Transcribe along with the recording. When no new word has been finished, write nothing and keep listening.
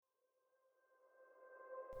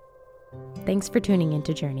Thanks for tuning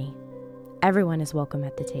into Journey. Everyone is welcome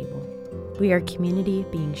at the table. We are a community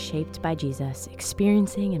being shaped by Jesus,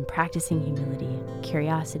 experiencing and practicing humility,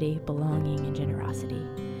 curiosity, belonging, and generosity.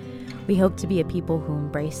 We hope to be a people who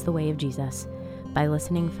embrace the way of Jesus by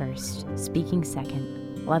listening first, speaking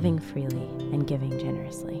second, loving freely, and giving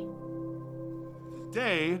generously.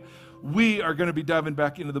 Today, we are going to be diving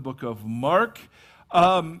back into the book of Mark.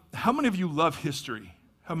 How many of you love history?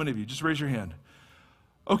 How many of you? Just raise your hand.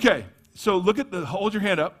 Okay, so hold your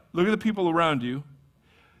hand up. Look at the people around you.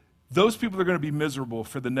 Those people are going to be miserable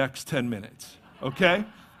for the next 10 minutes, okay?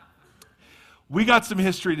 We got some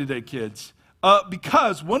history today, kids.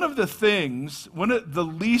 Because one of the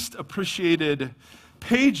least appreciated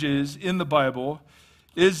pages in the Bible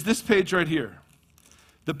is this page right here.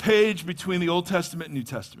 The page between the Old Testament and New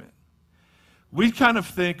Testament. We kind of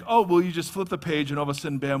think, oh, well, you just flip the page and all of a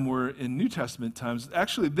sudden, bam, we're in New Testament times.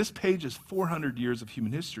 Actually, this page is 400 years of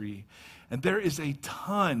human history, and there is a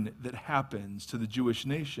ton that happens to the Jewish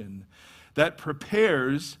nation that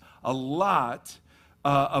prepares a lot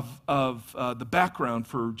of the background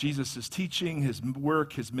for Jesus' teaching, his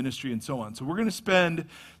work, his ministry, and so on. So we're going to spend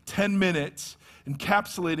 10 minutes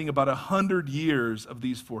encapsulating about 100 years of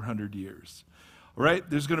these 400 years. All right,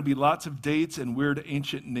 there's going to be lots of dates and weird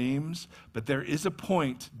ancient names, but there is a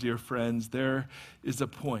point, dear friends. There is a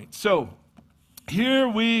point. So, here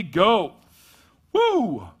we go.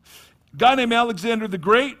 Woo! A guy named Alexander the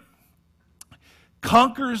Great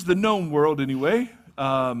conquers the known world anyway,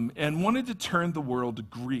 and wanted to turn the world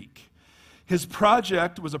Greek. His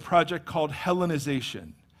project was a project called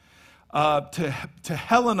Hellenization. To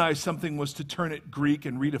Hellenize something was to turn it Greek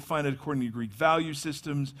and redefine it according to Greek value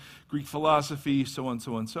systems, Greek philosophy, so on,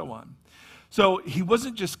 so on, so on. So he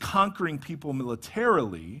wasn't just conquering people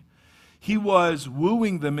militarily, he was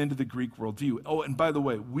wooing them into the Greek worldview. Oh, and by the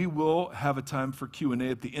way, we will have a time for Q&A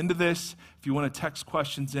at the end of this. If you want to text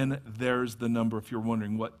questions in, there's the number if you're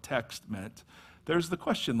wondering what text meant. There's the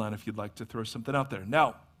question line if you'd like to throw something out there.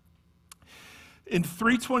 Now, in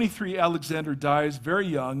 323, Alexander dies very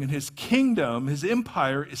young, and his kingdom, his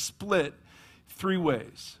empire, is split three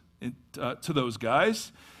ways to those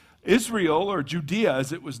guys. Israel, or Judea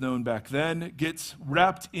as it was known back then, gets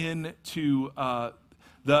wrapped into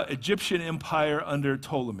the Egyptian empire under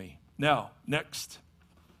Ptolemy. Now, next.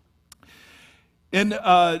 In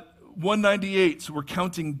 198, so we're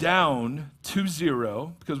counting down to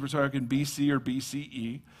 0, because we're talking BC or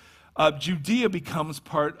BCE. Judea becomes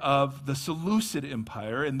part of the Seleucid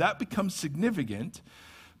Empire, and that becomes significant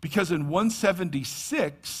because in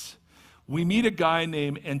 176, we meet a guy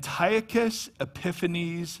named Antiochus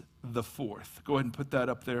Epiphanes IV. Go ahead and put that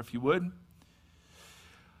up there if you would.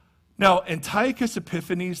 Now, Antiochus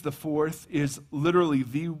Epiphanes IV is literally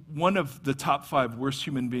one of the top 5 worst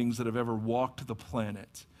human beings that have ever walked the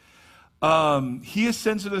planet. He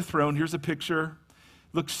ascends to the throne. Here's a picture.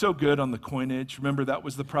 Looks so good on the coinage. Remember, that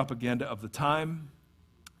was the propaganda of the time.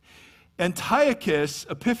 Antiochus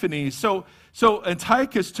Epiphanes, so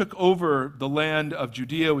Antiochus took over the land of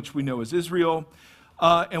Judea, which we know as Israel.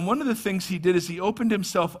 And one of the things he did is he opened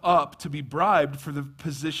himself up to be bribed for the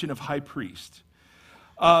position of high priest.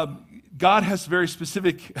 God has very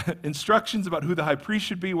specific instructions about who the high priest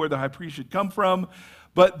should be, where the high priest should come from.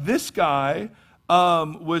 But this guy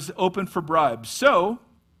was open for bribes. So,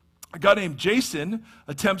 a guy named Jason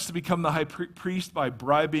attempts to become the high priest by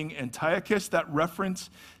bribing Antiochus. That reference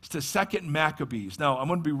is to 2nd Maccabees. Now, I'm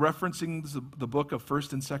going to be referencing the book of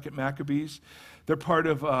 1st and 2nd Maccabees. They're part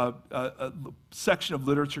of a section of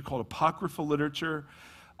literature called apocryphal literature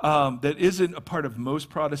that isn't a part of most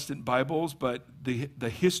Protestant Bibles, but the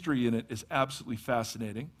history in it is absolutely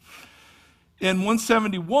fascinating. In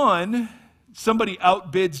 171, somebody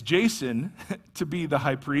outbids Jason to be the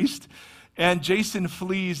high priest, and Jason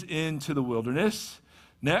flees into the wilderness.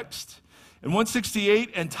 Next. In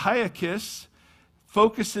 168, Antiochus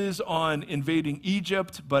focuses on invading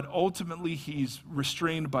Egypt, but ultimately he's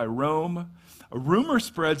restrained by Rome. A rumor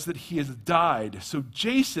spreads that he has died. So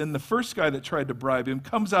Jason, the first guy that tried to bribe him,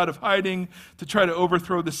 comes out of hiding to try to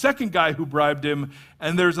overthrow the second guy who bribed him,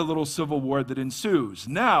 and there's a little civil war that ensues.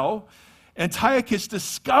 Now, Antiochus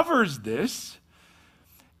discovers this,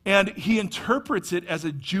 and he interprets it as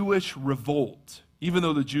a Jewish revolt. Even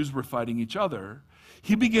though the Jews were fighting each other,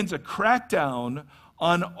 he begins a crackdown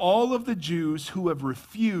on all of the Jews who have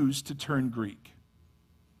refused to turn Greek.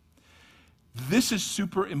 This is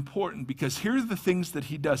super important because here's the things that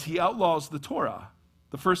he does. He outlaws the Torah,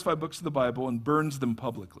 the first 5 books of the Bible, and burns them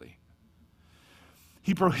publicly.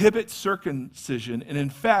 He prohibits circumcision and, in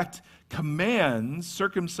fact, commands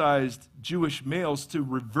circumcised Jewish males to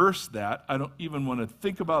reverse that. I don't even want to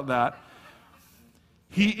think about that.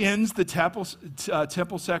 He ends the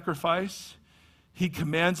temple sacrifice. He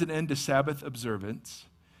commands an end to Sabbath observance.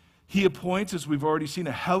 He appoints, as we've already seen,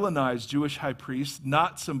 a Hellenized Jewish high priest,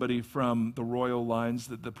 not somebody from the royal lines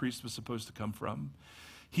that the priest was supposed to come from.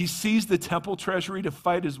 He seized the temple treasury to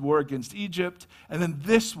fight his war against Egypt. And then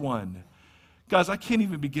this one, guys, I can't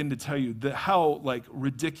even begin to tell you how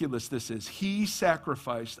ridiculous this is. He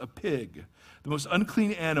sacrificed a pig, the most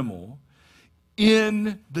unclean animal,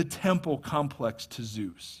 in the temple complex to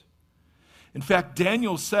Zeus. In fact,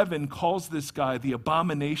 Daniel 7 calls this guy the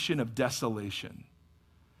abomination of desolation.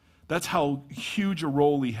 That's how huge a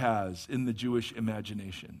role he has in the Jewish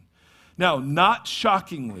imagination. Now, not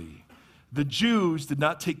shockingly, the Jews did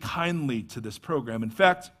not take kindly to this program. In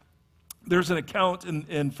fact, there's an account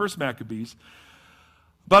in 1 Maccabees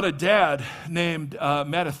about a dad named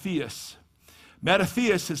Mattathias.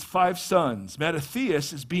 Mattathias has 5 sons.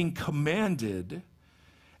 Mattathias is being commanded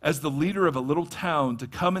as the leader of a little town to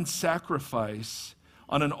come and sacrifice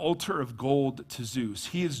on an altar of gold to Zeus.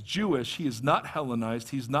 He is Jewish. He is not Hellenized.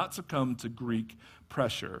 He's not succumbed to Greek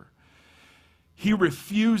pressure. He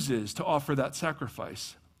refuses to offer that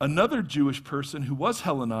sacrifice. Another Jewish person who was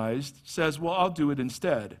Hellenized says, well, I'll do it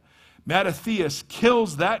instead. Mattathias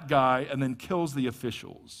kills that guy and then kills the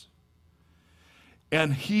officials.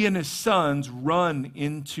 And he and his sons run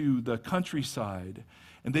into the countryside,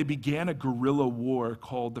 and they began a guerrilla war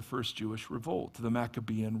called the First Jewish Revolt, the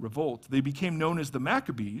Maccabean Revolt. They became known as the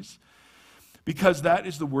Maccabees because that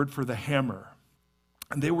is the word for the hammer.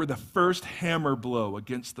 And they were the first hammer blow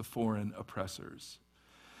against the foreign oppressors.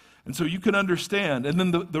 And so you can understand. And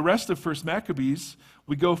then the rest of First Maccabees,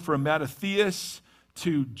 we go from Mattathias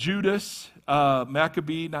to Judas,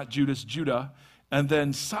 Maccabee, not Judas, Judah, and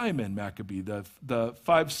then Simon Maccabee, the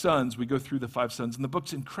 5 sons. We go through the 5 sons, and the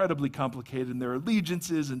book's incredibly complicated, and there are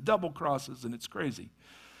allegiances and double crosses, and it's crazy.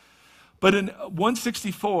 But in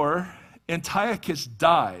 164, Antiochus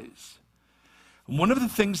dies. And one of the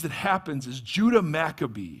things that happens is Judah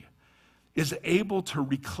Maccabee is able to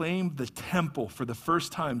reclaim the temple for the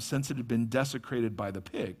first time since it had been desecrated by the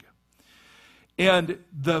pig. And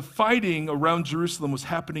the fighting around Jerusalem was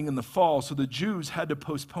happening in the fall, so the Jews had to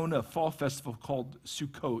postpone a fall festival called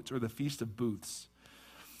Sukkot, or the Feast of Booths.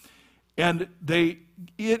 And they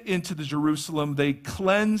get into the Jerusalem, they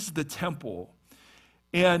cleanse the temple,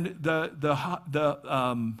 and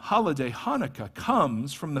the holiday Hanukkah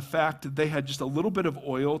comes from the fact that they had just a little bit of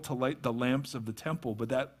oil to light the lamps of the temple, but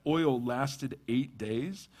that oil lasted 8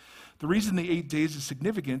 days. The reason the 8 days is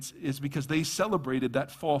significant is because they celebrated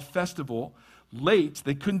that fall festival late.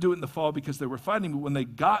 They couldn't do it in the fall because they were fighting, but when they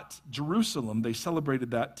got Jerusalem, they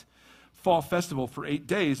celebrated that fall festival for 8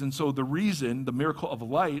 days. And so the reason, the miracle of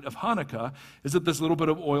light of Hanukkah, is that this little bit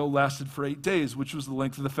of oil lasted for 8 days, which was the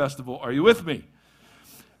length of the festival. Are you with me?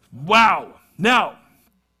 Wow. Now,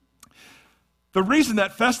 the reason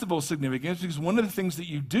that festival is significant is because one of the things that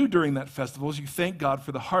you do during that festival is you thank God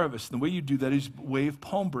for the harvest. And the way you do that is wave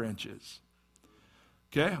palm branches.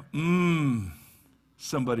 Okay?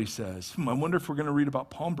 Somebody says, I wonder if we're going to read about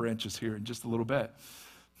palm branches here in just a little bit.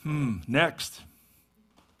 Next.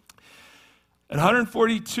 In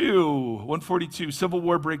 142, civil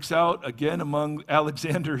war breaks out again among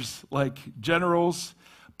Alexander's generals.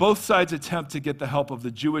 Both sides attempt to get the help of the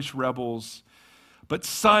Jewish rebels. But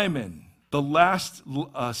Simon, the last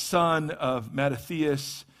son of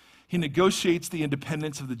Mattathias, he negotiates the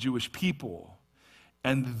independence of the Jewish people.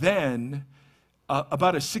 And then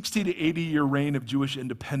about a 60 to 80 year reign of Jewish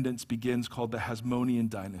independence begins, called the Hasmonean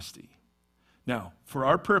dynasty. Now, for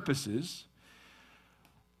our purposes,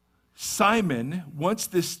 Simon, once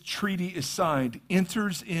this treaty is signed,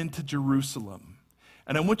 enters into Jerusalem.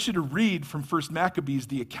 And I want you to read from 1 Maccabees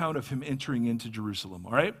the account of him entering into Jerusalem,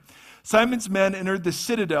 all right? Simon's men entered the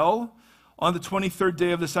citadel on the 23rd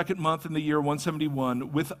day of the 2nd month in the year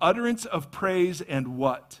 171 with utterance of praise and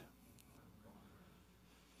what?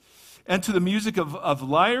 And to the music of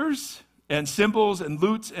lyres and cymbals and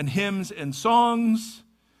lutes and hymns and songs,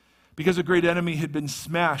 because a great enemy had been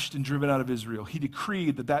smashed and driven out of Israel. He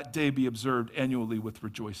decreed that that day be observed annually with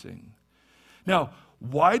rejoicing. Now,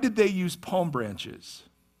 why did they use palm branches?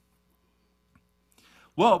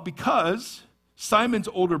 Well, because Simon's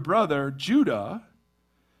older brother, Judah,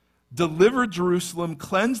 delivered Jerusalem,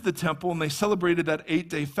 cleansed the temple, and they celebrated that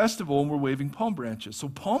 8-day festival and were waving palm branches. So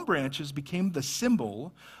palm branches became the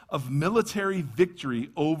symbol of military victory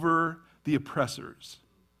over the oppressors.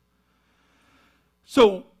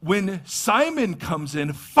 So when Simon comes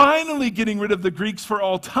in, finally getting rid of the Greeks for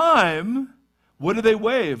all time, what do they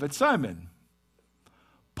wave at Simon?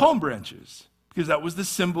 Palm branches, because that was the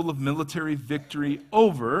symbol of military victory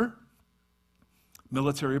over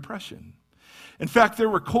military oppression. In fact, there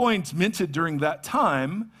were coins minted during that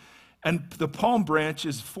time, and the palm branch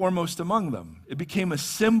is foremost among them. It became a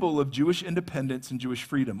symbol of Jewish independence and Jewish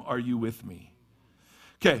freedom. Are you with me?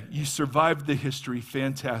 Okay, you survived the history.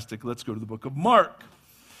 Fantastic. Let's go to the book of Mark.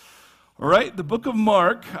 All right, the book of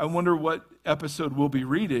Mark. I wonder what episode we'll be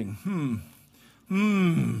reading.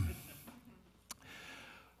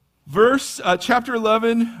 Chapter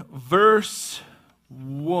 11, verse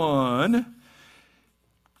 1.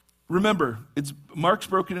 Remember, Mark's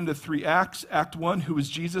broken into 3 acts. Act 1, who is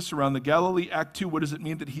Jesus around the Galilee? Act 2, what does it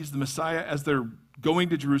mean that he's the Messiah as they're going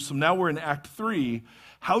to Jerusalem? Now we're in Act 3.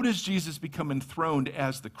 How does Jesus become enthroned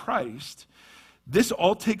as the Christ? This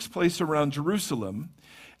all takes place around Jerusalem.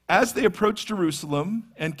 As they approached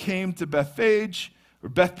Jerusalem and came to Bethphage,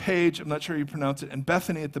 I'm not sure how you pronounce it, and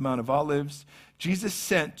Bethany at the Mount of Olives, Jesus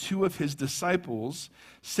sent 2 of his disciples,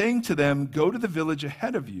 saying to them, "Go to the village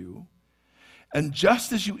ahead of you, and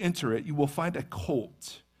just as you enter it, you will find a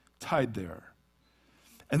colt tied there."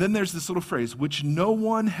 And then there's this little phrase, which no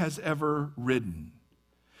one has ever ridden.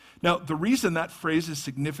 Now, the reason that phrase is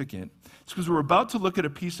significant is because we're about to look at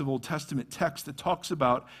a piece of Old Testament text that talks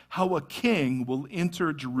about how a king will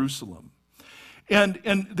enter Jerusalem.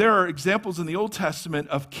 And there are examples in the Old Testament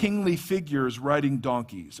of kingly figures riding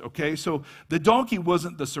donkeys, okay? So the donkey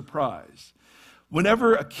wasn't the surprise.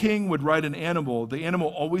 Whenever a king would ride an animal, the animal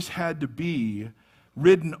always had to be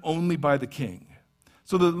ridden only by the king.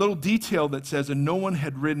 So the little detail that says, "and no one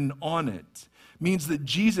had ridden on it," means that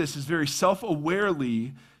Jesus is very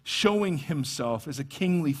self-awarely showing himself as a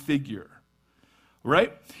kingly figure,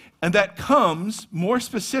 right? And that comes more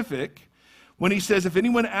specific when he says, if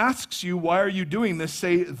anyone asks you, "Why are you doing this?"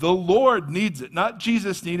 say, "The Lord needs it." Not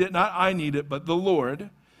Jesus need it, not I need it, but the Lord.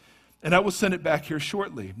 And I will send it back here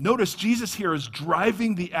shortly. Notice Jesus here is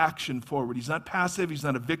driving the action forward. He's not passive. He's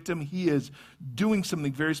not a victim. He is doing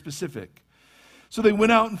something very specific. So they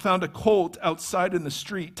went out and found a colt outside in the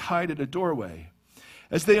street tied at a doorway.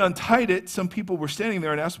 As they untied it, some people were standing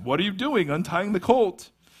there and asked, "What are you doing untying the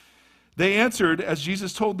colt?" They answered as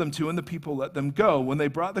Jesus told them to, and the people let them go. When they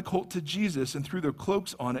brought the colt to Jesus and threw their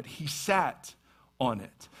cloaks on it, he sat on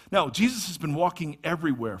it. Now, Jesus has been walking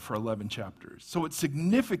everywhere for 11 chapters. So it's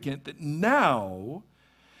significant that now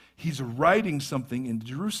he's riding something in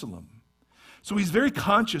Jerusalem. So he's very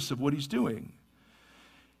conscious of what he's doing.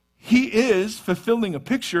 He is fulfilling a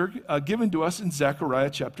picture given to us in Zechariah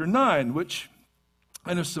chapter 9, which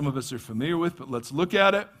I know some of us are familiar with, but let's look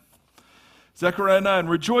at it. Zechariah 9,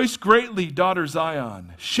 "Rejoice greatly, daughter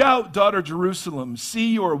Zion. Shout, daughter Jerusalem.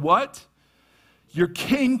 See your" what? "Your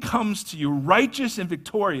king comes to you, righteous and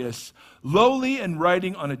victorious, lowly and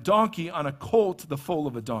riding on a donkey, on a colt, the foal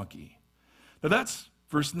of a donkey." Now that's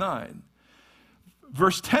verse 9.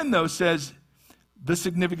 Verse 10, though, says the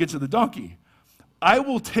significance of the donkey. "I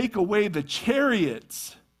will take away the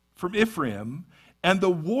chariots from Ephraim and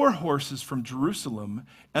the war horses from Jerusalem,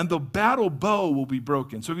 and the battle bow will be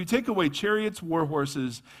broken." So if you take away chariots, war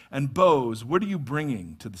horses, and bows, what are you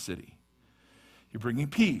bringing to the city? You're bringing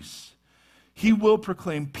peace. "He will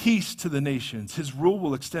proclaim peace to the nations. His rule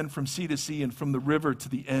will extend from sea to sea and from the river to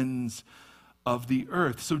the ends of the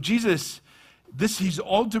earth." So Jesus, he's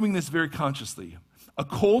all doing this very consciously. A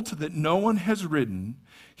colt that no one has ridden,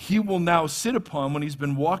 he will now sit upon when he's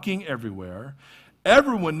been walking everywhere.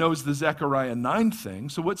 Everyone knows the Zechariah 9 thing,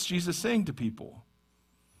 so what's Jesus saying to people?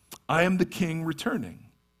 I am the king returning.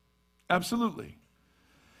 Absolutely.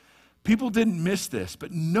 People didn't miss this,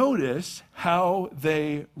 but notice how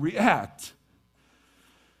they react.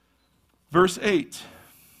 Verse 8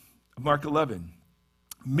 of Mark 11.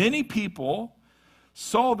 "Many people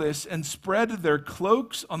saw this and spread their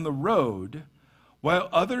cloaks on the road, while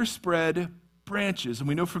others spread branches." And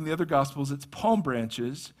we know from the other Gospels it's palm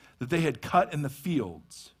branches that they had cut in the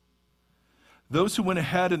fields. Those who went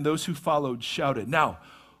ahead and those who followed shouted. Now,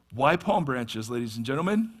 why palm branches, ladies and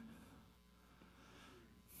gentlemen?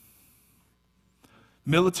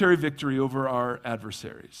 Military victory over our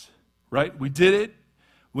adversaries, right? We did it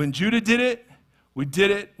when Judah did it. We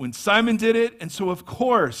did it when Simon did it. And so, of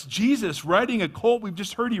course, Jesus riding a colt, we've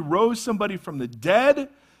just heard he rose somebody from the dead,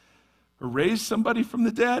 or raised somebody from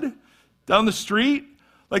the dead down the street.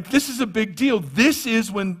 Like, this is a big deal. This is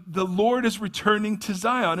when the Lord is returning to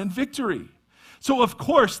Zion in victory. So, of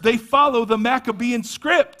course, they follow the Maccabean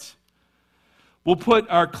script. We'll put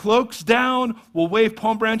our cloaks down, we'll wave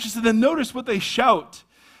palm branches, and then notice what they shout.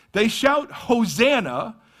 They shout,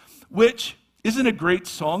 "Hosanna," which isn't a great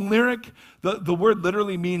song lyric. The word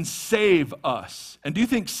literally means save us. And do you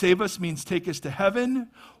think save us means take us to heaven,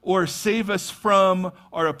 or save us from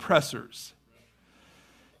our oppressors?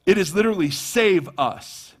 It is literally save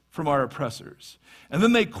us. from our oppressors. And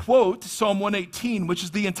then they quote Psalm 118, which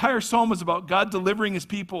is the entire psalm is about God delivering his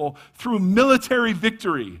people through military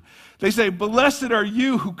victory. They say, blessed are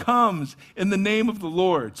you who comes in the name of the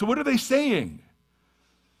Lord. So what are they saying?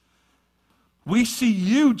 We see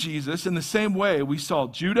you, Jesus, in the same way we saw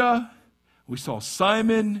Judah, we saw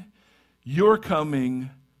Simon. You're coming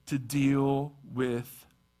to deal with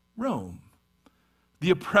Rome. The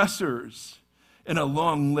oppressors, and a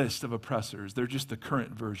long list of oppressors. They're just the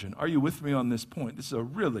current version. Are you with me on this point? This is a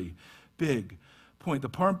really big point. The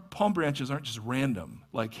palm branches aren't just random.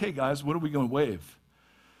 Like, hey guys, what are we going to wave?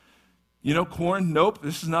 You know, corn? Nope,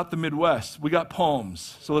 this is not the Midwest. We got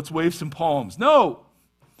palms, so let's wave some palms. No!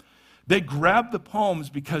 They grabbed the palms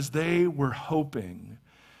because they were hoping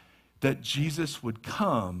that Jesus would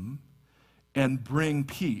come and bring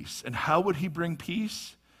peace. And how would he bring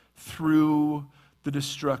peace? Through the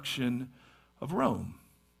destruction of Rome.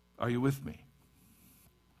 Are you with me?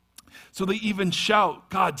 So they even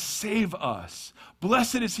shout, God, save us.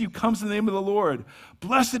 Blessed is he who comes in the name of the Lord.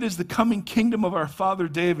 Blessed is the coming kingdom of our father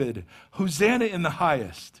David. Hosanna in the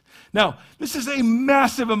highest. Now, this is a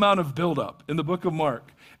massive amount of buildup in the book of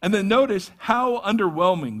Mark. And then notice how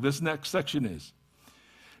underwhelming this next section is.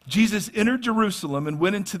 Jesus entered Jerusalem and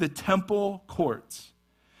went into the temple courts.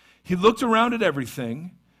 He looked around at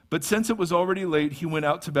everything, but since it was already late, he went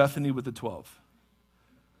out to Bethany with the 12.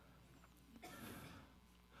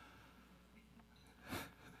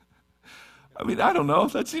 I mean, I don't know.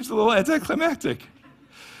 That seems a little anticlimactic.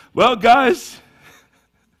 Well, guys,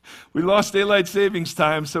 we lost daylight savings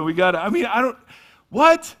time, so we got to,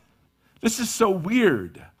 what? This is so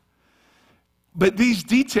weird. But these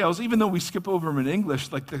details, even though we skip over them in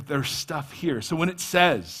English, like there's stuff here. So when it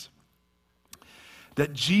says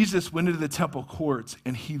that Jesus went into the temple courts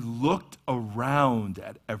and he looked around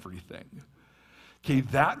at everything. Okay,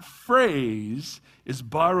 that phrase is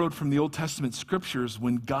borrowed from the Old Testament scriptures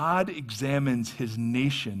when God examines his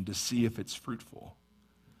nation to see if it's fruitful.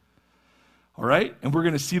 All right? And we're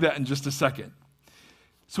going to see that in just a second.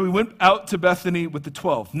 So we went out to Bethany with the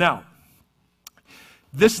 12. Now,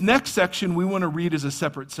 this next section we want to read as a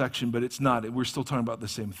separate section, but it's not. We're still talking about the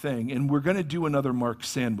same thing. And we're going to do another Mark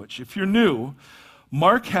sandwich. If you're new,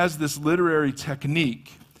 Mark has this literary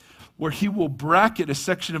technique where he will bracket a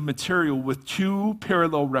section of material with two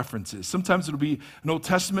parallel references. Sometimes it'll be an Old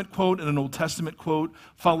Testament quote and an Old Testament quote,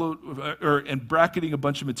 and bracketing a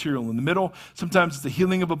bunch of material in the middle. Sometimes it's the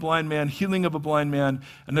healing of a blind man,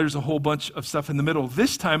 and there's a whole bunch of stuff in the middle.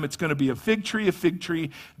 This time it's going to be a fig tree,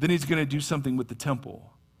 then he's going to do something with the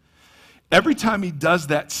temple. Every time he does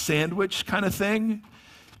that sandwich kind of thing,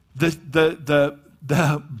 the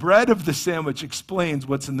bread of the sandwich explains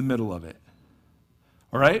what's in the middle of it.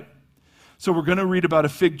 All right? So we're going to read about a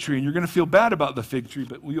fig tree, and you're going to feel bad about the fig tree,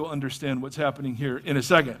 but we'll understand what's happening here in a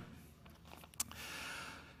second.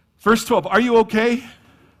 Verse 12, are you okay?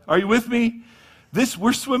 Are you with me?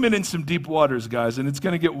 We're swimming in some deep waters, guys, and it's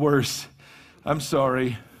going to get worse. I'm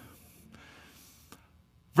sorry.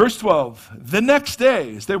 Verse 12, the next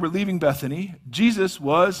day, as they were leaving Bethany, Jesus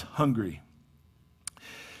was hungry.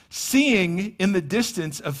 Seeing in the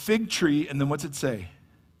distance a fig tree, and then what's it say?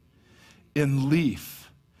 In leaf.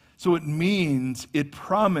 So it means it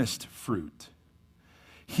promised fruit.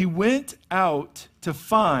 He went out to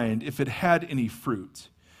find if it had any fruit.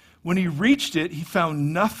 When he reached it, he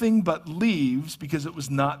found nothing but leaves because it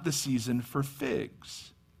was not the season for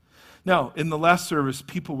figs. Now, in the last service,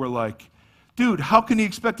 people were like, dude, how can he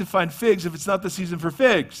expect to find figs if it's not the season for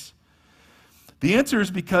figs? The answer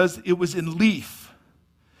is because it was in leaf.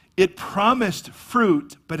 It promised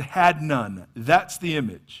fruit, but had none. That's the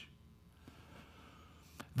image.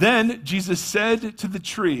 Then Jesus said to the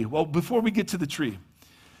tree, well, before we get to the tree,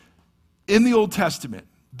 in the Old Testament,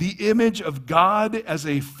 the image of God as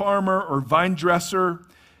a farmer or vine dresser,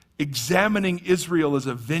 examining Israel as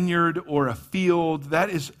a vineyard or a field, that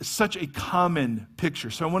is such a common picture.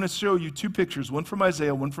 So I want to show you two pictures, one from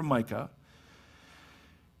Isaiah, one from Micah,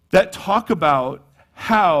 that talk about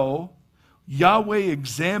how Yahweh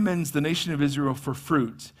examines the nation of Israel for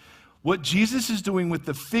fruit. What Jesus is doing with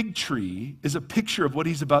the fig tree is a picture of what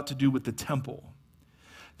he's about to do with the temple.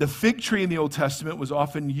 The fig tree in the Old Testament was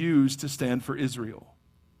often used to stand for Israel.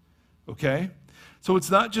 Okay? So it's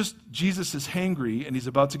not just Jesus is hangry and he's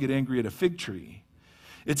about to get angry at a fig tree.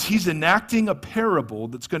 It's he's enacting a parable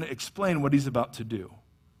that's going to explain what he's about to do.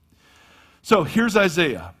 So here's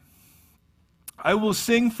Isaiah. I will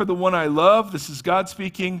sing for the one I love. This is God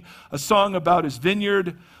speaking, a song about his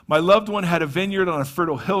vineyard. My loved one had a vineyard on a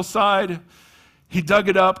fertile hillside. He dug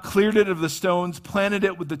it up, cleared it of the stones, planted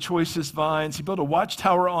it with the choicest vines. He built a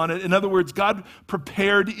watchtower on it. In other words, God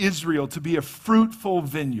prepared Israel to be a fruitful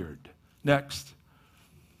vineyard. Next.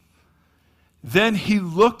 Then he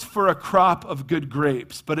looked for a crop of good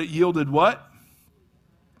grapes, but it yielded what?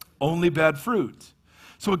 Only bad fruit.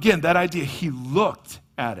 So again, that idea, he looked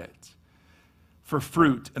at it for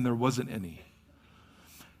fruit, and there wasn't any.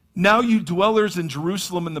 Now you dwellers in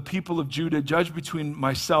Jerusalem and the people of Judah, judge between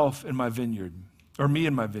myself and my vineyard, or me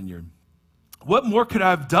and my vineyard. What more could I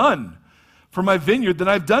have done for my vineyard than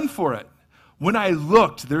I've done for it? When I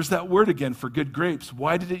looked, there's that word again for good grapes,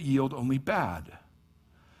 why did it yield only bad?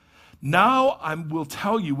 Now I will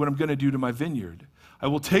tell you what I'm going to do to my vineyard. I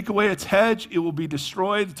will take away its hedge, it will be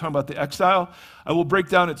destroyed. Talking about the exile. I will break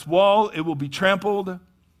down its wall, it will be trampled.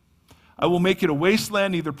 I will make it a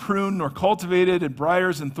wasteland, neither pruned nor cultivated, and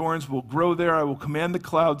briars and thorns will grow there. I will command the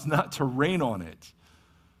clouds not to rain on it.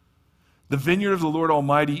 The vineyard of the Lord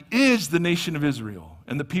Almighty is the nation of Israel,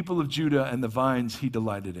 and the people of Judah and the vines he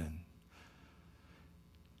delighted in.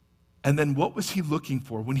 And then what was he looking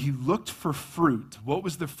for? When he looked for fruit, what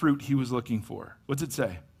was the fruit he was looking for? What's it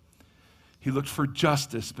say? He looked for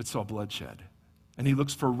justice, but saw bloodshed. And he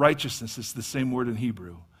looks for righteousness, it's the same word in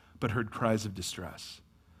Hebrew, but heard cries of distress.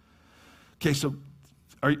 Okay, so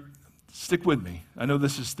stick with me. I know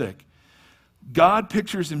this is thick. God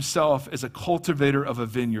pictures himself as a cultivator of a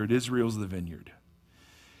vineyard. Israel's the vineyard.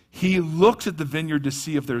 He looks at the vineyard to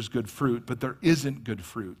see if there's good fruit, but there isn't good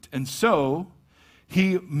fruit. And so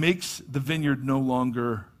he makes the vineyard no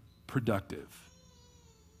longer productive.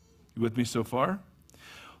 You with me so far?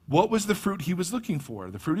 What was the fruit he was looking for?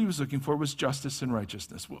 The fruit he was looking for was justice and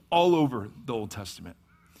righteousness, all over the Old Testament.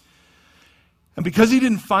 And because he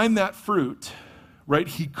didn't find that fruit, right,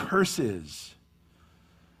 he curses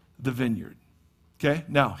the vineyard. Okay,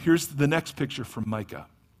 now here's the next picture from Micah.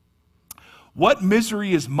 What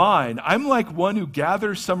misery is mine? I'm like one who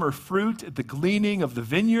gathers summer fruit at the gleaning of the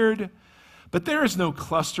vineyard, but there is no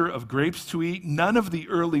cluster of grapes to eat, none of the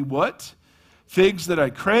early what? Figs that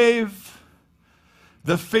I crave.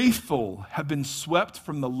 The faithful have been swept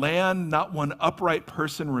from the land, not one upright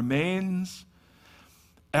person remains.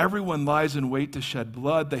 Everyone lies in wait to shed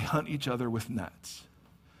blood. They hunt each other with nets.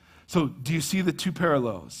 So do you see the two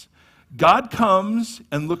parallels? God comes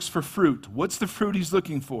and looks for fruit. What's the fruit he's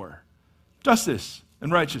looking for? Justice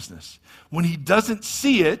and righteousness. When he doesn't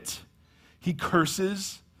see it, he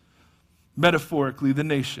curses, metaphorically, the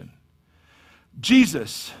nation.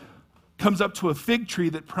 Jesus comes up to a fig tree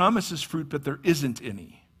that promises fruit, but there isn't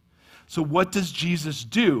any. So what does Jesus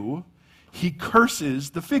do? He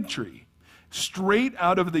curses the fig tree. Straight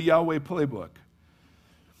out of the Yahweh playbook.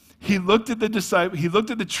 He looked at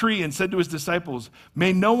the tree and said to his disciples,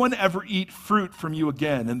 "May no one ever eat fruit from you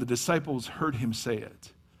again." And the disciples heard him say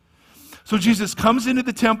it. So Jesus comes into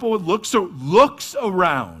the temple and looks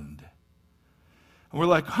around. And we're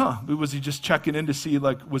like, was he just checking in to see,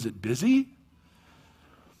 was it busy?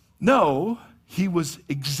 No, he was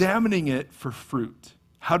examining it for fruit.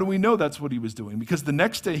 How do we know that's what he was doing? Because the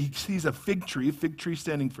next day he sees a fig tree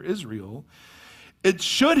standing for Israel. It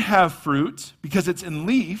should have fruit because it's in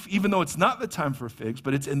leaf, even though it's not the time for figs,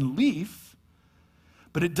 but it's in leaf,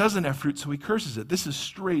 but it doesn't have fruit, so he curses it. This is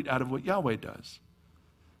straight out of what Yahweh does.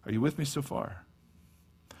 Are you with me so far?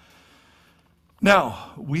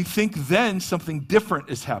 Now, we think then something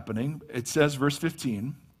different is happening. It says, verse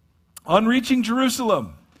 15, on reaching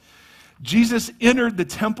Jerusalem, Jesus entered the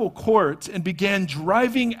temple courts and began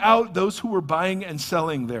driving out those who were buying and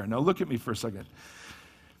selling there. Now look at me for a second.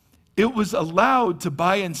 It was allowed to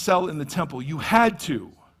buy and sell in the temple. You had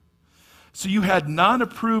to. So you had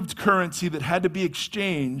non-approved currency that had to be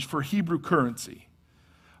exchanged for Hebrew currency.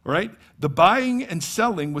 All right? The buying and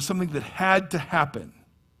selling was something that had to happen.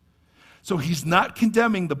 So he's not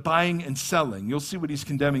condemning the buying and selling. You'll see what he's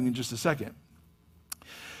condemning in just a second.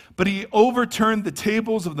 But he overturned the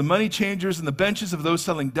tables of the money changers and the benches of those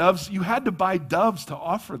selling doves. You had to buy doves to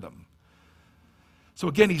offer them. So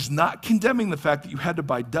again, he's not condemning the fact that you had to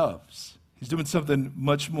buy doves. He's doing something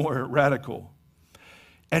much more radical.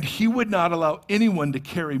 And he would not allow anyone to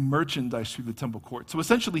carry merchandise through the temple court. So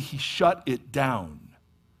essentially, he shut it down.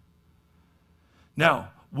 Now,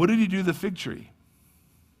 what did he do to the fig tree?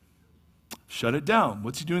 Shut it down.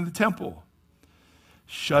 What's he doing in the temple?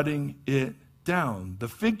 Shutting it down. The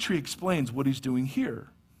fig tree explains what he's doing here.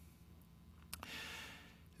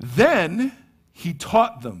 Then he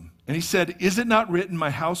taught them. And he said, is it not written,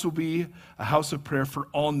 my house will be a house of prayer for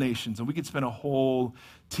all nations? And we could spend a whole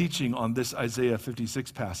teaching on this Isaiah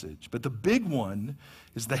 56 passage. But the big one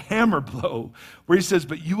is the hammer blow, where he says,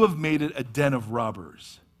 but you have made it a den of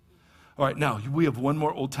robbers. All right, now we have one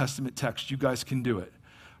more Old Testament text. You guys can do it.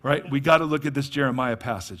 Right? We got to look at this Jeremiah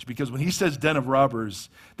passage, because when he says den of robbers,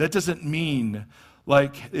 that doesn't mean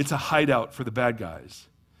like it's a hideout for the bad guys.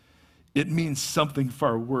 It means something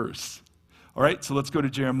far worse. All right, so let's go to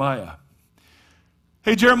Jeremiah.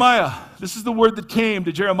 Hey, Jeremiah, this is the word that came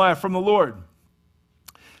to Jeremiah from the Lord.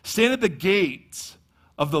 Stand at the gates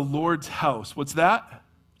of the Lord's house. What's that?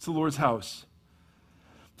 It's the Lord's house.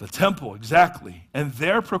 The temple, exactly. And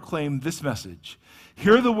there proclaim this message.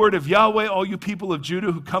 Hear the word of Yahweh, all you people of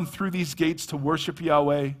Judah who come through these gates to worship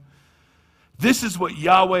Yahweh. This is what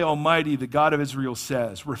Yahweh Almighty, the God of Israel,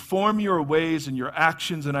 says. Reform your ways and your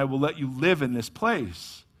actions, and I will let you live in this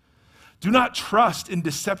place. Do not trust in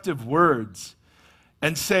deceptive words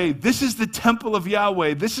and say, this is the temple of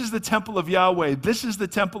Yahweh, this is the temple of Yahweh, this is the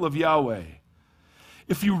temple of Yahweh.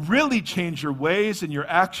 If you really change your ways and your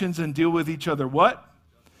actions and deal with each other, what?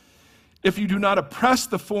 If you do not oppress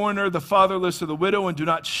the foreigner, the fatherless, or the widow, and do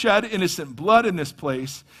not shed innocent blood in this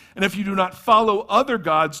place, and if you do not follow other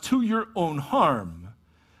gods to your own harm,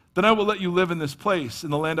 then I will let you live in this place,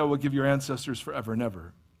 in the land I will give your ancestors forever and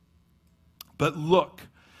ever. But look,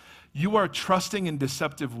 you are trusting in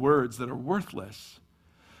deceptive words that are worthless.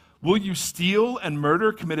 Will you steal and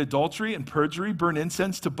murder, commit adultery and perjury, burn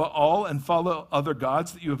incense to Baal, and follow other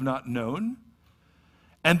gods that you have not known?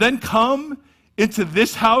 And then come into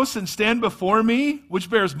this house and stand before me, which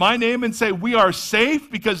bears my name, and say, we are safe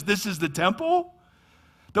because this is the temple?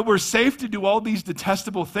 That we're safe to do all these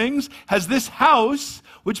detestable things? Has this house,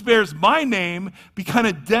 which bears my name, become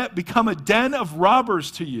a den of robbers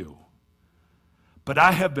to you? But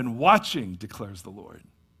I have been watching, declares the Lord.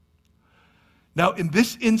 Now, in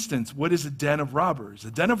this instance, what is a den of robbers? A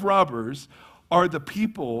den of robbers are the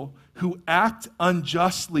people who act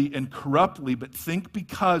unjustly and corruptly, but think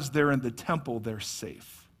because they're in the temple, they're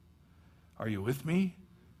safe. Are you with me?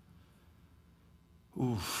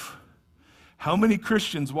 Oof. How many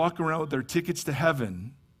Christians walk around with their tickets to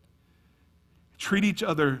heaven, treat each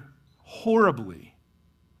other horribly,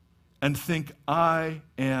 and think, I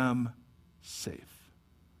am safe?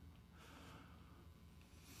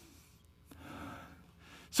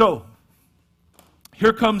 So,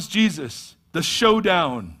 here comes Jesus, the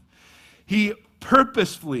showdown. He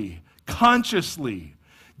purposefully, consciously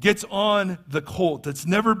gets on the colt that's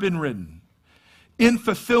never been ridden in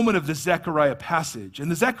fulfillment of the Zechariah passage. And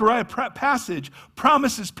the Zechariah passage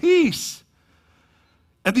promises peace.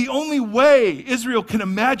 And the only way Israel can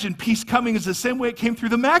imagine peace coming is the same way it came through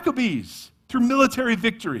the Maccabees, through military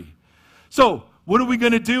victory. So, what are we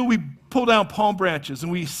going to do? We pull down palm branches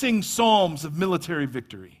and we sing psalms of military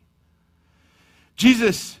victory.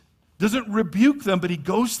 Jesus doesn't rebuke them, but he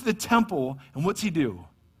goes to the temple, and what's he do?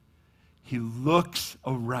 He looks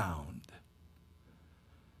around.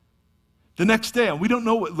 The next day, and we don't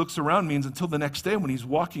know what looks around means until the next day when he's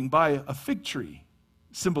walking by a fig tree,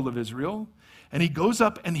 symbol of Israel, and he goes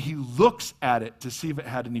up and he looks at it to see if it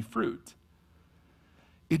had any fruit.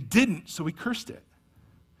 It didn't, so he cursed it.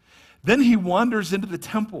 Then he wanders into the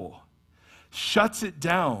temple, shuts it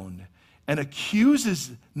down, and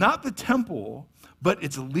accuses not the temple, but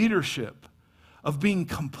its leadership of being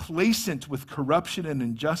complacent with corruption and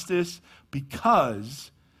injustice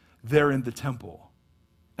because they're in the temple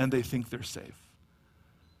and they think they're safe.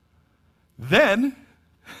 Then,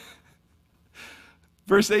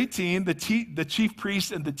 verse 18, the chief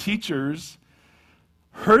priests and the teachers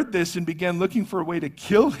heard this and began looking for a way to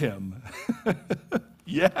kill him.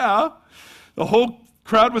 Yeah, the whole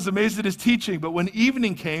crowd was amazed at his teaching, but when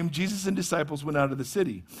evening came, Jesus and disciples went out of the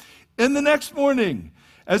city. And the next morning,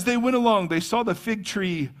 as they went along, they saw the fig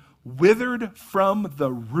tree withered from the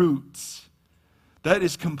roots. That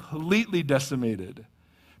is completely decimated.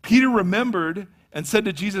 Peter remembered and said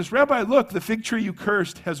to Jesus, Rabbi, look, the fig tree you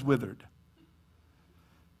cursed has withered.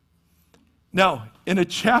 Now, in a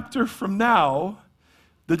chapter from now,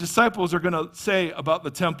 the disciples are going to say about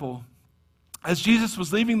the temple, as Jesus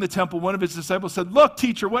was leaving the temple, one of his disciples said, look,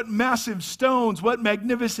 teacher, what massive stones, what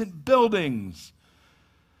magnificent buildings.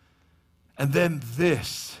 And then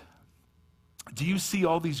this. Do you see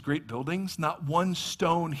all these great buildings? Not one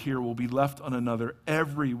stone here will be left on another.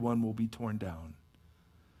 Everyone will be torn down.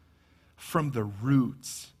 From the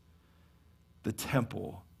roots, the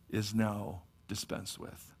temple is now dispensed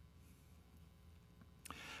with.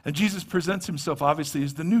 And Jesus presents himself, obviously,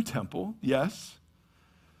 as the new temple, yes.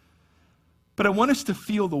 But I want us to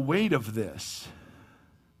feel the weight of this.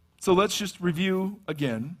 So let's just review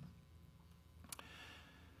again.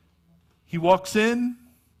 He walks in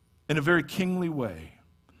a very kingly way.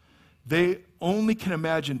 They only can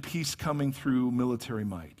imagine peace coming through military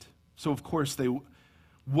might. So, of course, they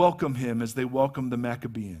welcome him as they welcome the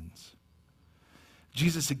Maccabees.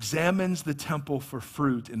 Jesus examines the temple for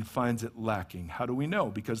fruit and finds it lacking. How do we know?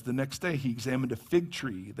 Because the next day he examined a fig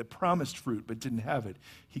tree that promised fruit but didn't have it.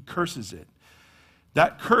 He curses it.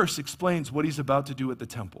 That curse explains what he's about to do at the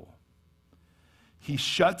temple. He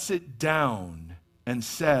shuts it down and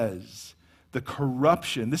says, the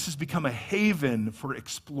corruption, this has become a haven for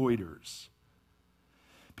exploiters.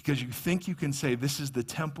 Because you think you can say, this is the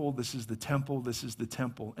temple, this is the temple, this is the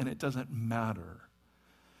temple, and it doesn't matter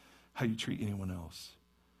how you treat anyone else.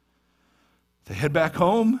 They head back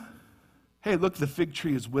home. Hey, look, the fig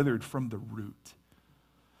tree is withered from the root.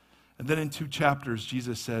 And then in 2 chapters,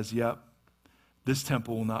 Jesus says, yep, this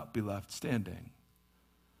temple will not be left standing.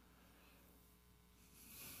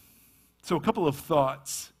 So a couple of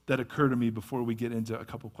thoughts that occur to me before we get into a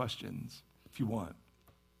couple questions, if you want.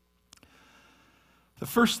 The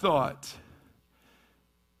first thought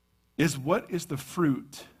is, what is the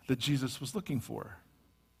fruit that Jesus was looking for?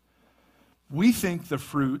 We think the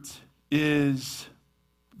fruit is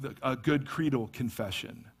a good creedal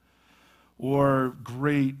confession, or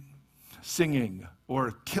great singing,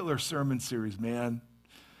 or killer sermon series, man.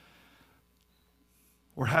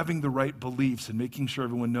 Or having the right beliefs and making sure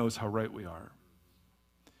everyone knows how right we are.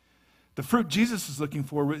 The fruit Jesus is looking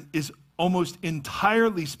for is almost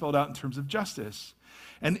entirely spelled out in terms of justice.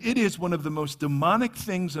 And it is one of the most demonic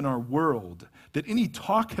things in our world that any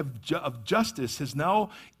talk of justice has now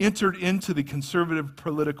entered into the conservative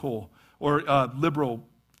political or liberal.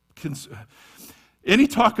 Any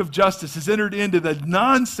talk of justice has entered into the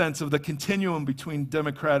nonsense of the continuum between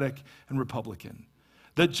Democratic and Republican.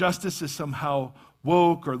 That justice is somehow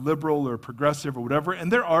woke or liberal or progressive or whatever.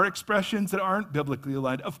 And there are expressions that aren't biblically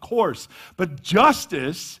aligned, of course. But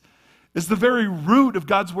justice is the very root of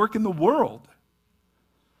God's work in the world.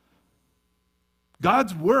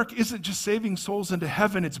 God's work isn't just saving souls into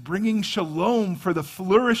heaven, it's bringing shalom for the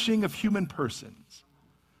flourishing of human persons.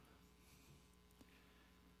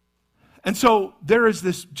 And so there is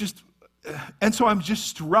this I'm just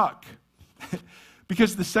struck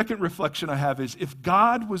because the second reflection I have is, if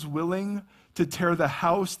God was willing to tear the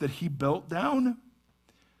house that he built down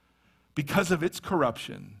because of its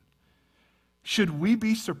corruption, should we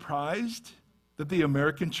be surprised that the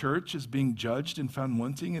American church is being judged and found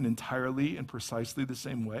wanting in entirely and precisely the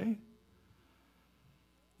same way?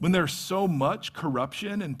 When there's so much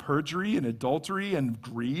corruption and perjury and adultery and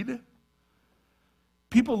greed,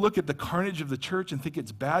 people look at the carnage of the church and think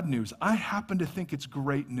it's bad news. I happen to think it's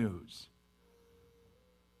great news.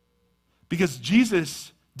 Because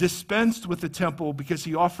Jesus dispensed with the temple because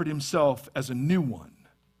he offered himself as a new one.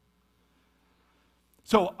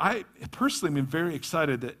 So I personally am very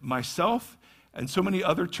excited that myself and so many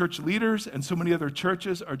other church leaders and so many other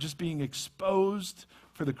churches are just being exposed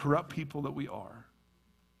for the corrupt people that we are.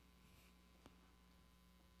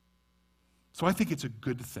 So I think it's a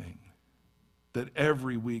good thing that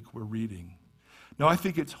every week we're reading. Now, I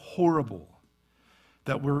think it's horrible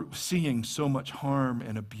that we're seeing so much harm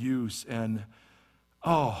and abuse and,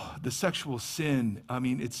 the sexual sin. I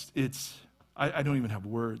mean, I don't even have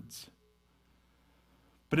words.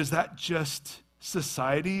 But is that just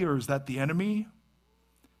society, or is that the enemy?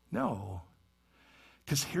 No.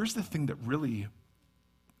 Because here's the thing that really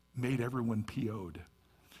made everyone PO'd.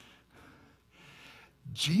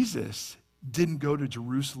 Jesus didn't go to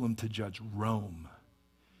Jerusalem to judge Rome.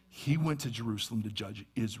 He went to Jerusalem to judge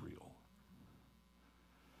Israel.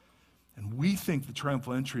 And we think the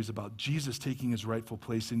triumphal entry is about Jesus taking his rightful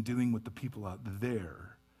place and dealing with the people out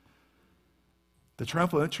there. The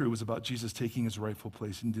triumphal entry was about Jesus taking his rightful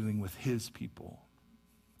place and dealing with his people.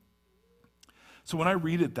 So when I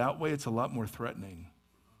read it that way, it's a lot more threatening.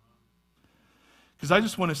 Because I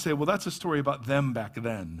just want to say, well, that's a story about them back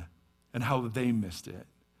then and how they missed it.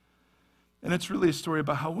 And it's really a story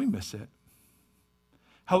about how we miss it.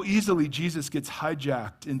 How easily Jesus gets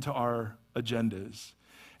hijacked into our agendas.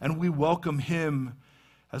 And we welcome him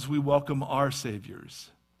as we welcome our saviors,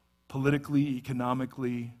 politically,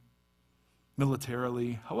 economically,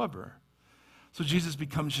 militarily, however. So Jesus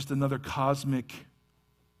becomes just another cosmic,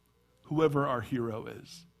 whoever our hero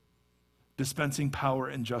is, dispensing power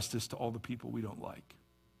and justice to all the people we don't like.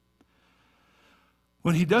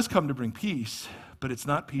 When he does come to bring peace, but it's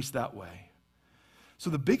not peace that way. So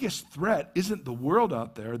the biggest threat isn't the world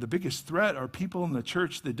out there. The biggest threat are people in the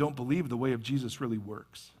church that don't believe the way of Jesus really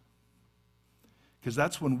works. Because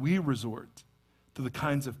that's when we resort to the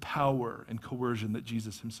kinds of power and coercion that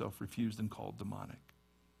Jesus himself refused and called demonic.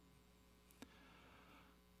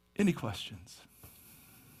 Any questions?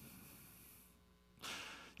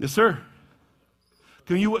 Yes, sir.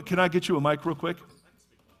 Can I get you a mic real quick?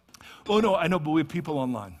 Oh, no, I know, but we have people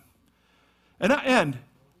online. And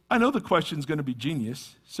I know the question's going to be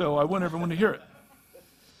genius, so I want everyone to hear it.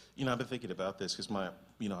 I've been thinking about this because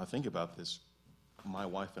I think about this. My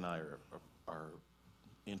wife and I are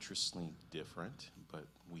interestingly different, but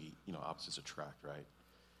we, opposites attract,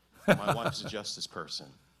 right? My wife's a justice person.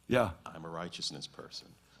 Yeah. I'm a righteousness person.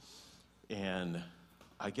 And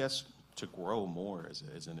I guess to grow more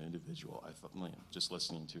as an individual, I thought, just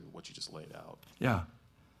listening to what you just laid out. Yeah.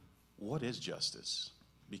 What is justice?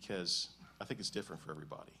 Because I think it's different for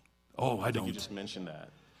everybody. Oh, I don't. You just mentioned that.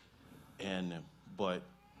 But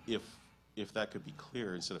if that could be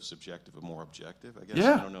clear instead of subjective or more objective, I guess.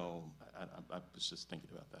 Yeah. I don't know. I was just thinking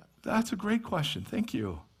about that. That's a great question. Thank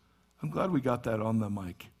you. I'm glad we got that on the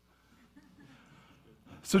mic.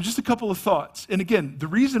 So just a couple of thoughts. And again, the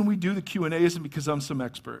reason we do the Q&A isn't because I'm some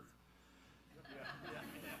expert.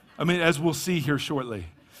 I mean, as we'll see here shortly.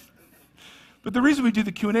 But the reason we do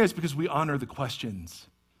the Q&A is because we honor the questions.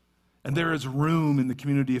 And there is room in the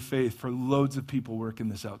community of faith for loads of people working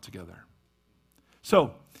this out together.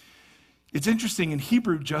 So, it's interesting, in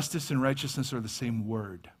Hebrew, justice and righteousness are the same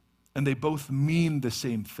word. And they both mean the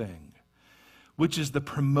same thing, which is the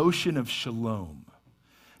promotion of shalom.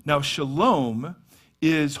 Now, shalom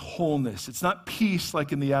is wholeness. It's not peace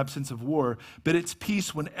like in the absence of war, but it's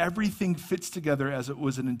peace when everything fits together as it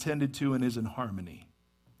was intended to and is in harmony.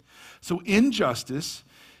 So injustice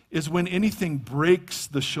is when anything breaks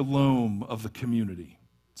the shalom of the community.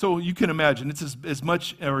 So you can imagine, it's as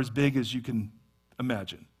much or as big as you can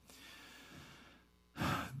imagine.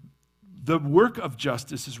 The work of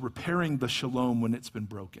justice is repairing the shalom when it's been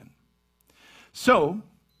broken. So,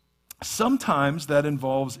 sometimes that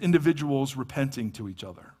involves individuals repenting to each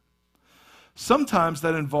other. Sometimes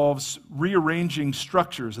that involves rearranging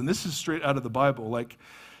structures, and this is straight out of the Bible. Like,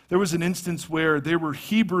 there was an instance where there were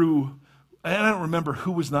Hebrew, and I don't remember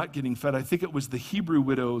who was not getting fed. I think it was the Hebrew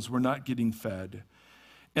widows were not getting fed,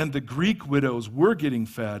 and the Greek widows were getting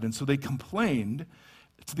fed, and so they complained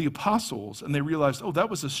to the apostles, and they realized, that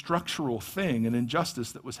was a structural thing, an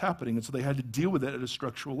injustice that was happening, and so they had to deal with it at a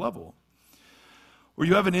structural level. Or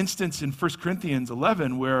you have an instance in 1 Corinthians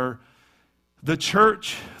 11 where the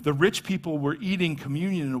church, the rich people, were eating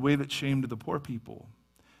communion in a way that shamed the poor people.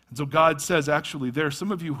 And so God says, actually, there are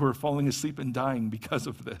some of you who are falling asleep and dying because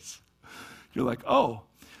of this. You're like, oh.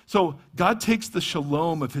 So God takes the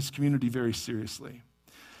shalom of his community very seriously.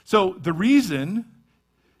 So the reason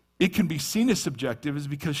it can be seen as subjective is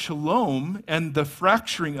because shalom and the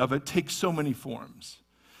fracturing of it takes so many forms.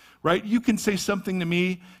 Right? You can say something to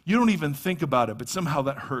me, you don't even think about it, but somehow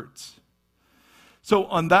that hurts. So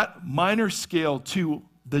on that minor scale to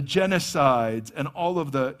the genocides and all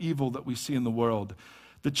of the evil that we see in the world,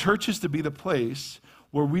 the church is to be the place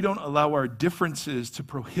where we don't allow our differences to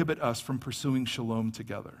prohibit us from pursuing shalom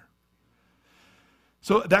together.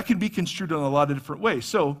 So that can be construed in a lot of different ways.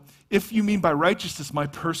 So if you mean by righteousness, my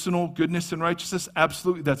personal goodness and righteousness,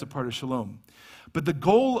 absolutely that's a part of shalom. But the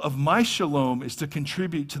goal of my shalom is to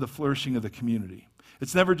contribute to the flourishing of the community.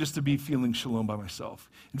 It's never just to be feeling shalom by myself.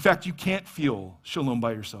 In fact, you can't feel shalom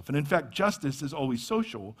by yourself. And in fact, justice is always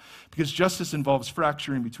social because justice involves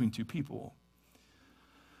fracturing between two people.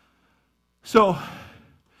 So,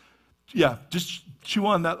 yeah, just chew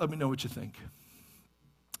on that. Let me know what you think.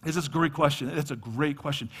 It's a great question. It's a great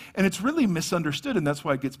question. And it's really misunderstood, and that's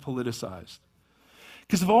why it gets politicized.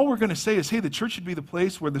 Because if all we're going to say is, hey, the church should be the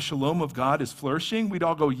place where the shalom of God is flourishing, we'd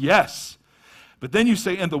all go, yes. But then you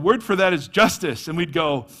say, and the word for that is justice. And we'd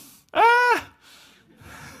go, ah.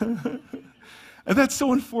 And that's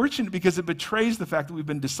so unfortunate because it betrays the fact that we've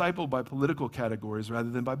been discipled by political categories rather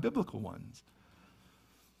than by biblical ones.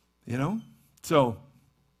 You know? So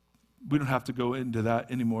we don't have to go into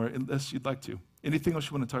that anymore unless you'd like to. Anything else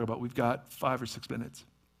you want to talk about? We've got 5 or 6 minutes.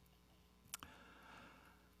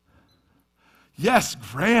 Yes,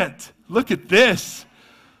 Grant. Look at this.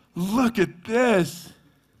 Look at this.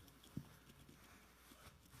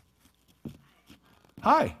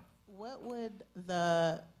 Hi. What would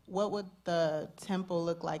the temple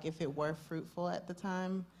look like if it were fruitful at the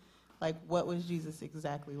time? Like, what was Jesus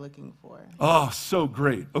exactly looking for? Oh, so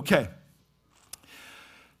great. Okay.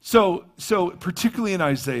 So particularly in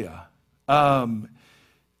Isaiah, God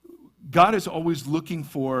is always looking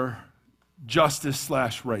for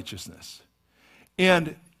justice/righteousness.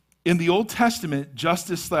 And in the Old Testament,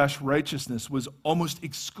 justice/righteousness was almost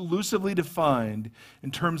exclusively defined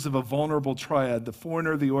in terms of a vulnerable triad, the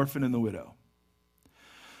foreigner, the orphan, and the widow.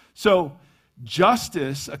 So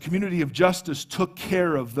justice, a community of justice, took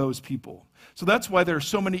care of those people. So that's why there are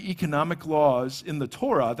so many economic laws in the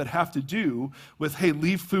Torah that have to do with, hey,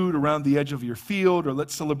 leave food around the edge of your field, or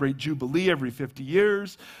let's celebrate Jubilee every 50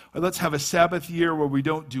 years, or let's have a Sabbath year where we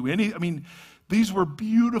don't do any. I mean, these were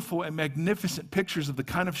beautiful and magnificent pictures of the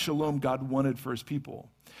kind of shalom God wanted for his people.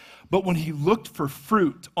 But when he looked for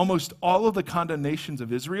fruit, almost all of the condemnations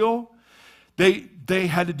of Israel, they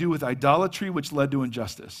had to do with idolatry, which led to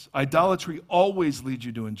injustice. Idolatry always leads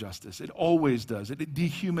you to injustice. It always does. It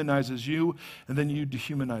dehumanizes you, and then you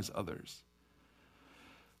dehumanize others.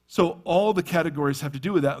 So all the categories have to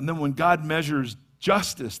do with that. And then when God measures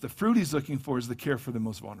justice, the fruit he's looking for is the care for the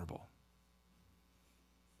most vulnerable.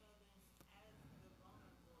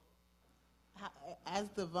 As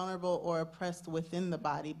the vulnerable or oppressed within the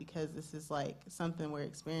body, because this is like something we're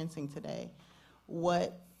experiencing today,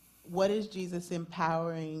 what is Jesus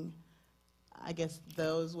empowering, I guess,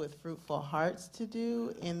 those with fruitful hearts to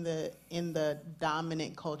do in the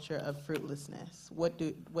dominant culture of fruitlessness? What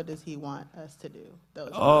does he want us to do?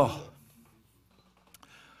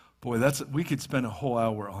 Boy, we could spend a whole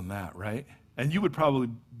hour on that, right? And you would probably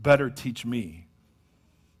better teach me,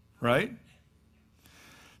 right?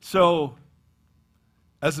 So,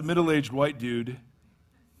 as a middle-aged white dude,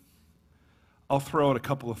 I'll throw out a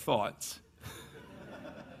couple of thoughts.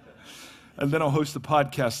 And then I'll host a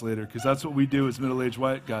podcast later, because that's what we do as middle-aged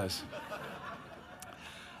white guys.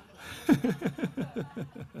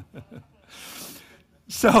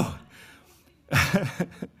 So,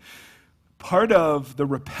 part of the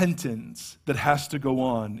repentance that has to go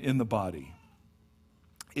on in the body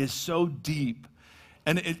is so deep,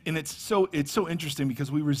 and it's so interesting because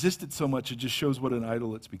we resist it so much, it just shows what an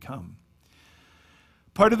idol it's become.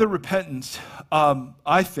 Part of the repentance,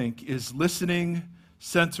 I think, is listening,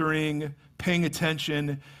 centering, paying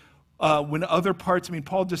attention. When other parts,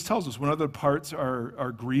 Paul just tells us, when other parts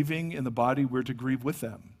are grieving in the body, we're to grieve with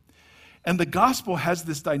them. And the gospel has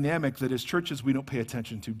this dynamic that as churches we don't pay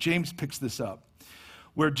attention to. James picks this up,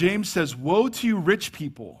 where James says, woe to you rich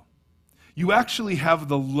people. You actually have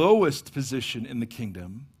the lowest position in the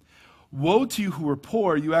kingdom. Woe to you who are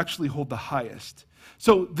poor, you actually hold the highest.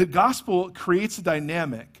 So the gospel creates a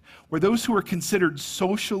dynamic where those who are considered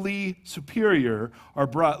socially superior are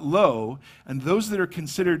brought low, and those that are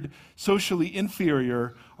considered socially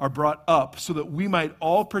inferior are brought up, so that we might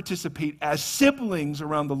all participate as siblings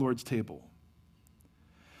around the Lord's table.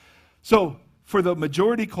 So for the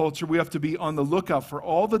majority culture, we have to be on the lookout for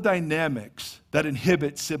all the dynamics that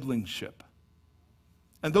inhibit siblingship.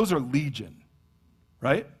 And those are legion,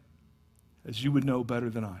 right? As you would know better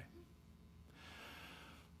than I.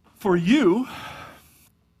 For you,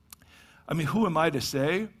 who am I to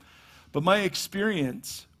say? But my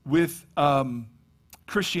experience with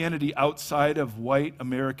Christianity outside of white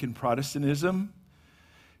American Protestantism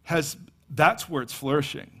that's where it's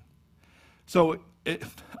flourishing. So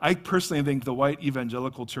I personally think the white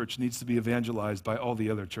evangelical church needs to be evangelized by all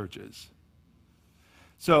the other churches.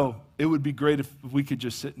 So it would be great if we could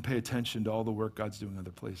just sit and pay attention to all the work God's doing in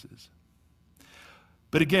other places.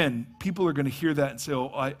 But again, people are going to hear that and say,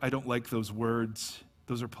 oh, I don't like those words.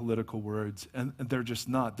 Those are political words. And they're just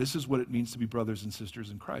not. This is what it means to be brothers and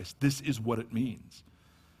sisters in Christ. This is what it means.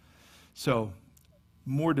 So,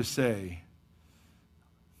 more to say.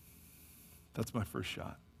 That's my first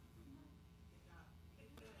shot.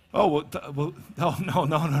 Oh,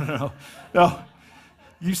 no. No.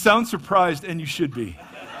 You sound surprised, and you should be.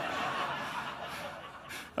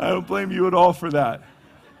 I don't blame you at all for that.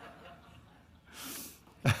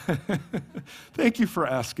 Thank you for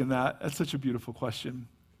asking that. That's such a beautiful question.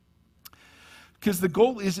 Because the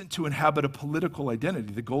goal isn't to inhabit a political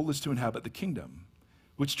identity. The goal is to inhabit the kingdom,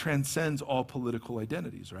 which transcends all political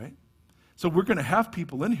identities, right? So we're going to have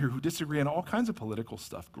people in here who disagree on all kinds of political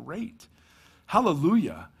stuff. Great.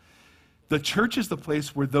 Hallelujah. The church is the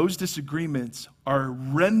place where those disagreements are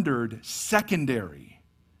rendered secondary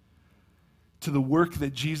to the work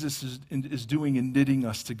that Jesus is doing in knitting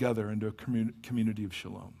us together into a community of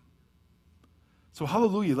shalom. So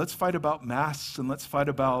hallelujah, let's fight about masks and let's fight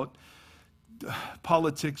about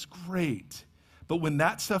politics, great. But when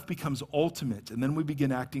that stuff becomes ultimate and then we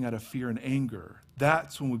begin acting out of fear and anger,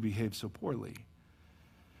 that's when we behave so poorly.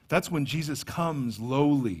 That's when Jesus comes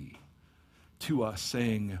lowly to us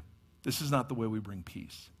saying, this is not the way we bring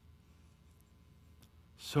peace.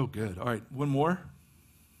 So good. All right, one more.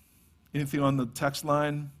 Anything on the text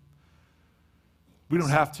line? We don't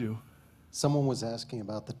have to. Someone was asking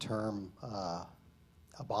about the term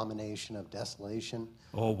abomination of desolation.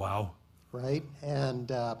 Oh, wow. Right?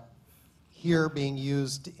 And here being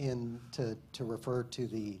used to refer to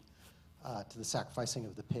the sacrificing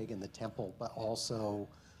of the pig in the temple, but also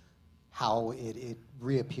how it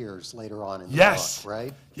reappears later on in the Yes. book,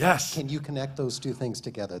 right? Yes. Can you connect those two things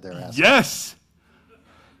together there, Esther? Yes.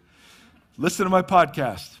 Listen to my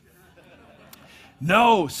podcast.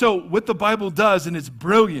 No. So what the Bible does, and it's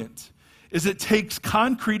brilliant, is it takes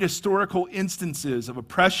concrete historical instances of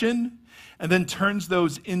oppression and then turns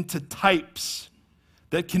those into types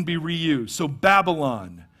that can be reused. So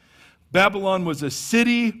Babylon. Babylon was a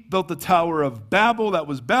city, built the Tower of Babel, that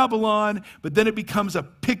was Babylon, but then it becomes a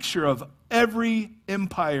picture of every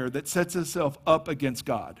empire that sets itself up against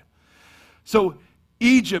God. So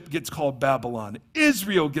Egypt gets called Babylon,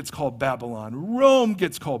 Israel gets called Babylon, Rome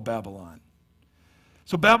gets called Babylon.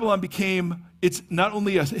 So Babylon became, it's not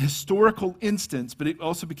only a historical instance, but it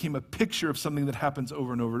also became a picture of something that happens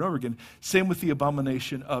over and over and over again. Same with the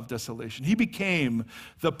abomination of desolation. He became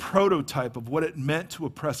the prototype of what it meant to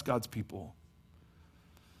oppress God's people.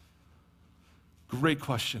 Great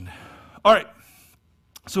question. All right,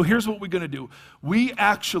 so here's what we're going to do. We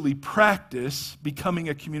actually practice becoming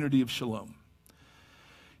a community of shalom.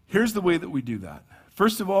 Here's the way that we do that.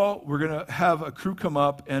 First of all, we're going to have a crew come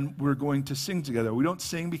up and we're going to sing together. We don't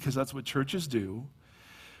sing because that's what churches do.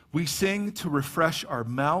 We sing to refresh our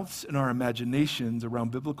mouths and our imaginations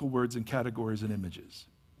around biblical words and categories and images.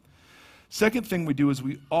 Second thing we do is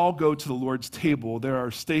we all go to the Lord's table. There are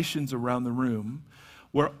stations around the room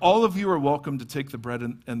where all of you are welcome to take the bread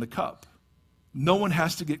and the cup. No one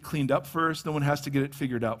has to get cleaned up first. No one has to get it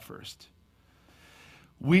figured out first.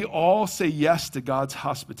 We all say yes to God's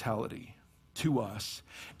hospitality to us,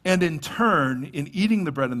 and in turn, in eating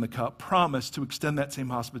the bread and the cup, promise to extend that same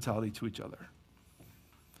hospitality to each other.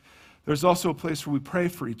 There's also a place where we pray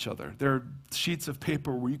for each other. There are sheets of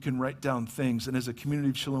paper where you can write down things, and as a community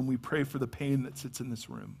of shalom, we pray for the pain that sits in this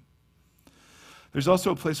room. There's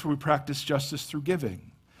also a place where we practice justice through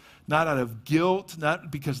giving, not out of guilt,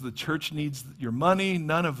 not because the church needs your money,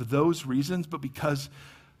 none of those reasons, but because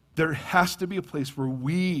there has to be a place where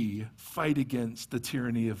we fight against the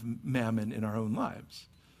tyranny of mammon in our own lives,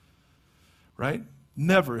 right?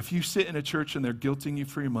 Never. If you sit in a church and they're guilting you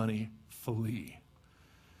for your money, flee.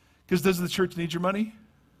 Because does the church need your money?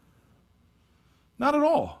 Not at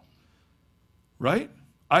all, right?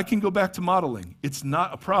 I can go back to modeling. It's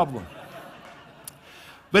not a problem.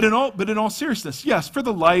 But in all seriousness, yes, for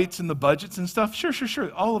the lights and the budgets and stuff,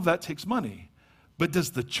 sure. All of that takes money. But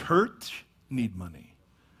does the church need money?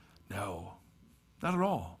 No, not at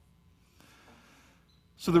all.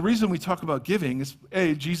 So the reason we talk about giving is,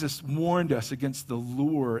 A, Jesus warned us against the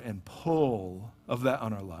lure and pull of that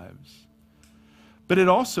on our lives. But it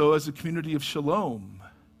also, as a community of shalom,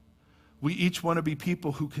 we each want to be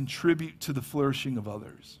people who contribute to the flourishing of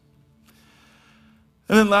others.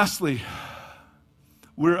 And then lastly,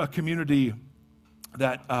 we're a community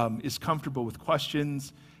that is comfortable with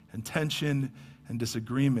questions and tension and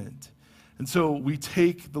disagreement. And so we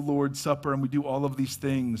take the Lord's Supper and we do all of these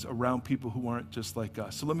things around people who aren't just like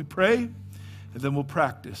us. So let me pray, and then we'll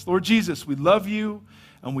practice. Lord Jesus, we love you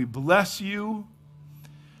and we bless you.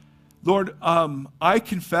 Lord, I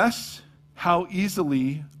confess how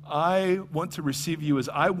easily I want to receive you as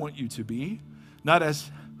I want you to be, not as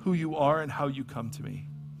who you are and how you come to me.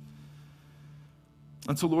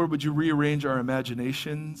 And so, Lord, would you rearrange our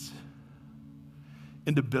imaginations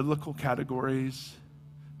into biblical categories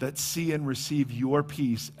that see and receive your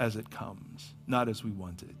peace as it comes, not as we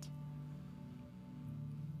want it.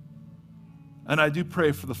 And I do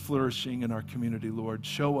pray for the flourishing in our community, Lord.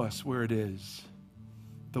 Show us where it is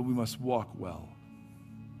that we must walk well.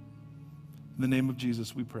 In the name of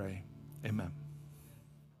Jesus we pray, amen.